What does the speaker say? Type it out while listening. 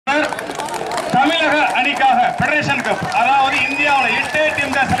Federation cup, அதாவது இந்தியாவில் 8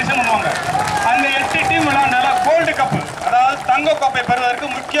 team தான் செலக்ஷன் பண்ணுவாங்க. அந்த 8 டீம் விளையாண்டால கோல்டு கப், அதாவது தங்க கோப்பை பெறுவதற்கு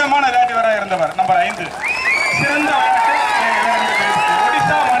முக்கியமான விளையாட்டு வீரராக இருந்தவர் நம்பர் 5. சிறந்த விளையாட்டு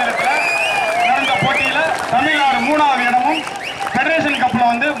ஒடிசா மாநிலத்தில் நடந்த போட்டியில் தமிழ்நாடு 3வது இடமும் ஃபெடரேஷன் கப்பில்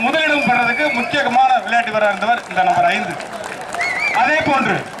வந்து முதலிடம் பெறதுக்கு முக்கியமான விளையாட்டு வீரராக இருந்தவர் இந்த நம்பர் 5. அதே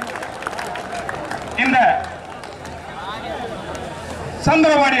போன்று இந்த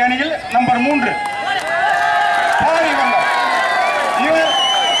சந்திரபாடி அணியில் நம்பர் 3 இவர்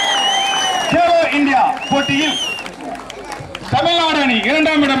கேலோ இந்தியா போட்டியில் தமிழ்நாடு அணி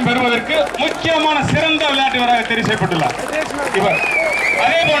 2ஆம் இடம் பெறுவதற்கு முக்கியமான சிறந்த விளையாட்டு வீரராக தெரிவு செய்யப்பட்டுள்ளார் இவர்.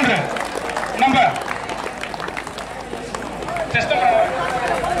 அதே போன்று நம்பர்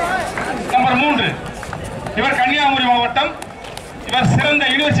 3 இவர் கன்னியாகுமரி மாவட்டம். இவர் சிறந்த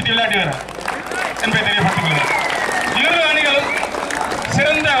யூனிவர்சிட்டி விளையாட்டு வீரர் என்பதை தெரியப்பட்டுள்ளது. இரு அணிகளும்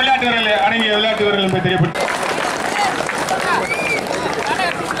சிறந்த விளையாட்டு வீரர்களை அடங்கிய விளையாட்டு வீரர்கள் என்பதை தெரியப்பட்டு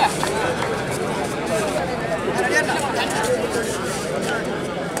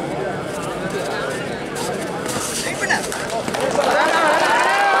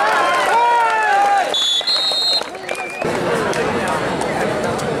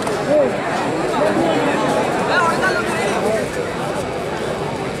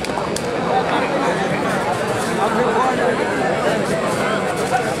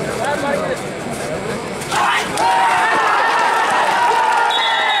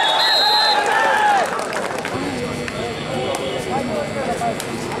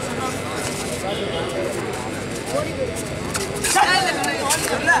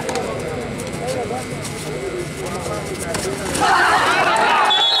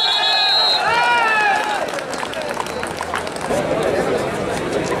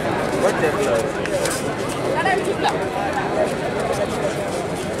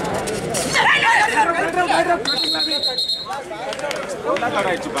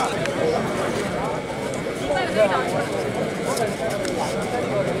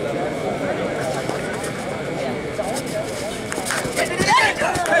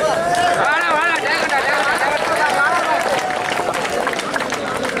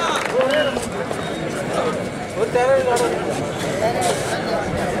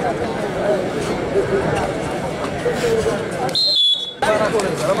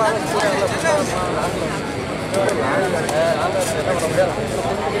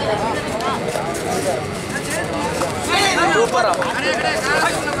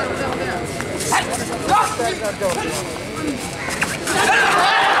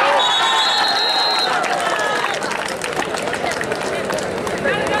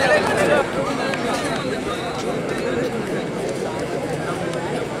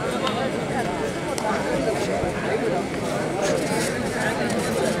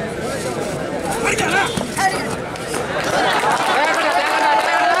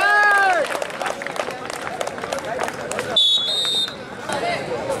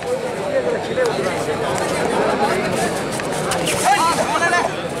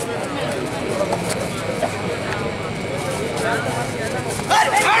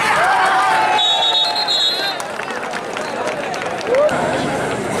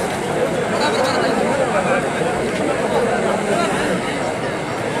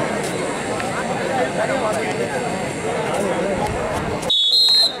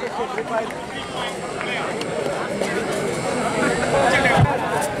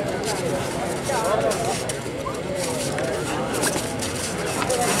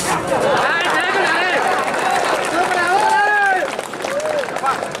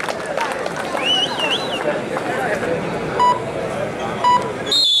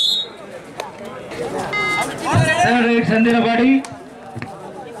Santhirapadi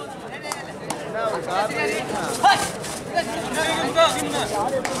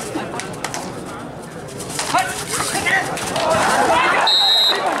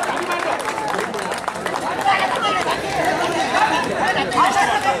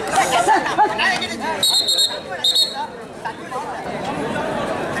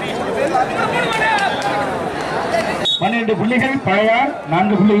பன்னிரண்டு புள்ளிகள் பழையார்,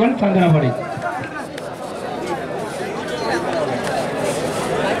 4 புள்ளிகள் சந்திரபாடி.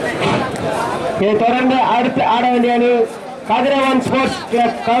 இதை தொடர்ந்து அடுத்து ஆட வேண்டிய அணி கதிரவன் ஸ்போர்ட்ஸ்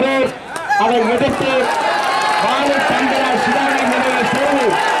கிளப் கரூர். அதை எதிர்த்து வாலி சந்திரா சிவாஜி நிலையில் சேர்ந்து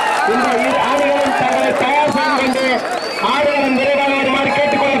இந்த இரு ஆடுகளும் தங்களை தயார் செய்து கொண்டு ஆடுகளும் விரைவாக வருமாறு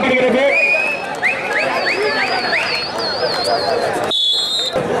கேட்டுக் கொள்ளப்படுகிறது.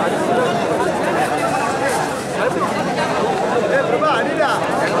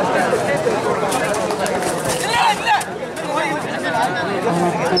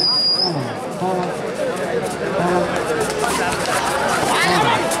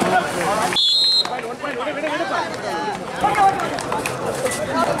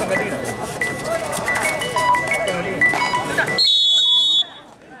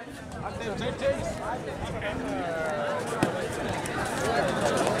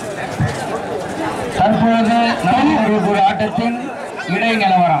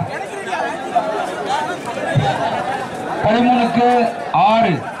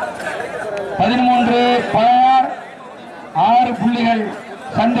 6 13 பழையார் 6 புள்ளிகள்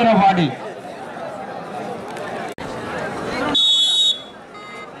சந்திரபாடி.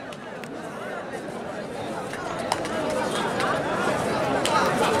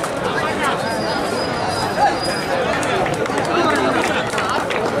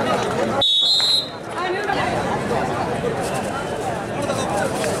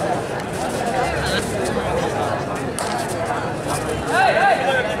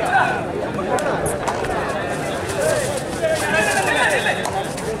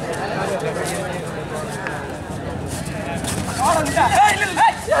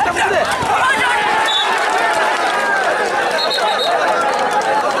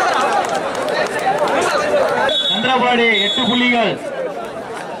 சந்திரபாடி 8 புள்ளிகள்.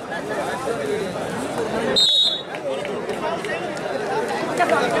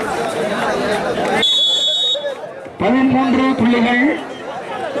 பதிமூன்று புள்ளிகள்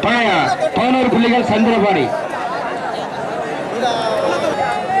பழையார், 11 புள்ளிகள் சந்திரபாடி.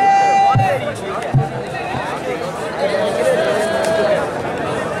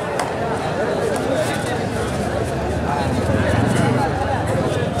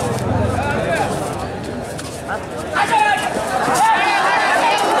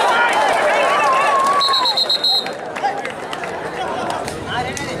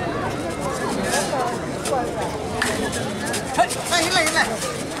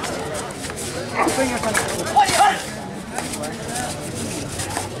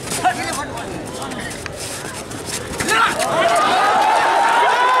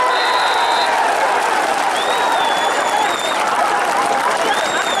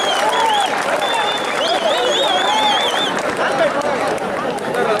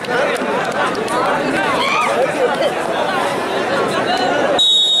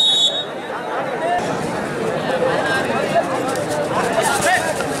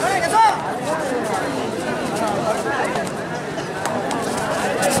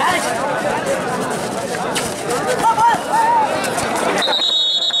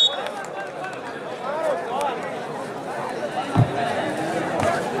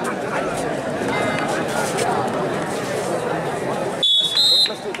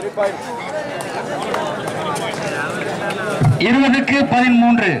 இருபதுக்கு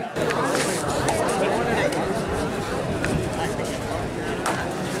 13.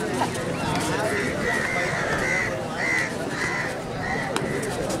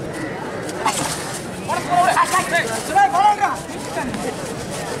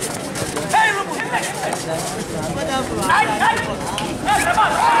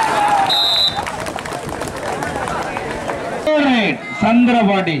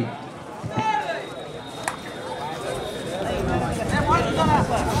 சந்திரபாடி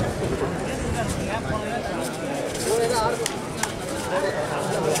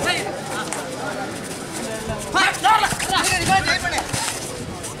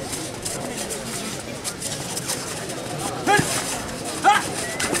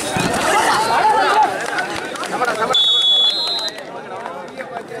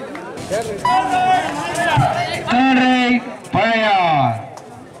பழையார்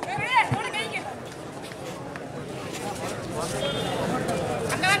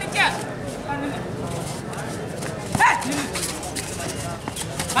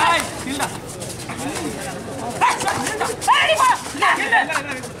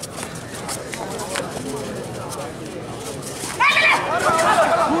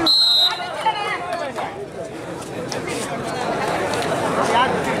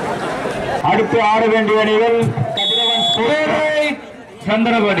அடுத்து ஆட வேண்டிய அணிகள்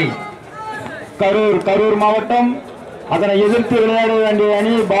சந்திரபாடி கரூர் மாவட்டம். அதனை எதிர்த்து விளையாட வேண்டிய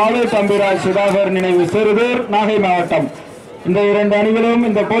அணி பாலு தம்பிராஜ் சுதாகர் நினைவு சிறுதூர் நாகை மாவட்டம். இந்த 2 அணிகளும்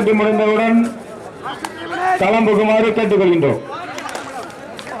இந்த போட்டி முடிந்தவுடன் களம் புகுமாறு கேட்டுக்கொள்கின்றோம்.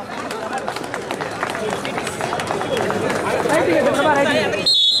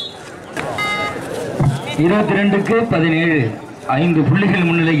 இருபத்தி 17 5 புள்ளிகள்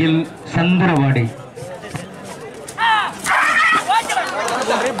முன்னிலையில் சந்திரபாடி.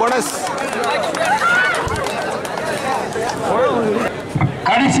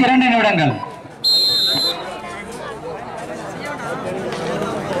 கடைசி 2 நிமிடங்கள்.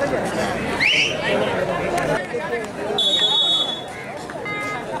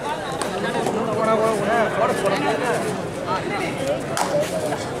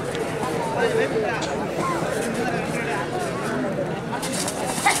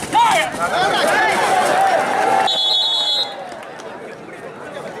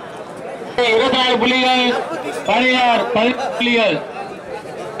 புள்ளிகள் பழையார் 10 புள்ளிகள்.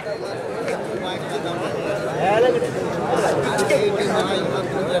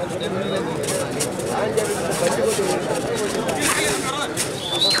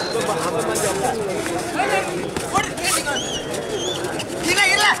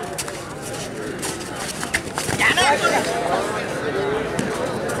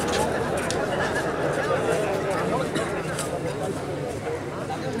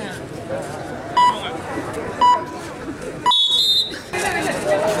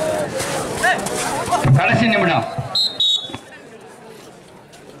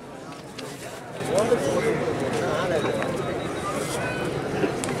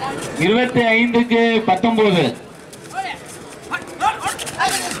 25-19.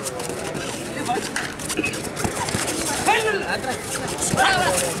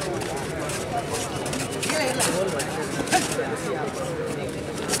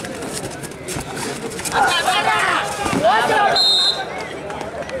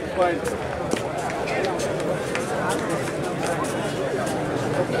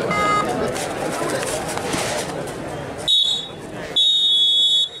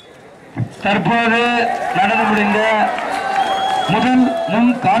 தற்போது நடந்து முடிந்த முதல்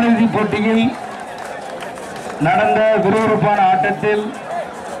முன் காலிறுதி போட்டியில் நடந்த விறுவிறுப்பான ஆட்டத்தில்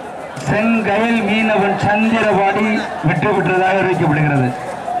செங்கயல் மீனவன் சந்திரபாடி வெற்றி பெற்றதாக அறிவிக்கப்படுகிறது.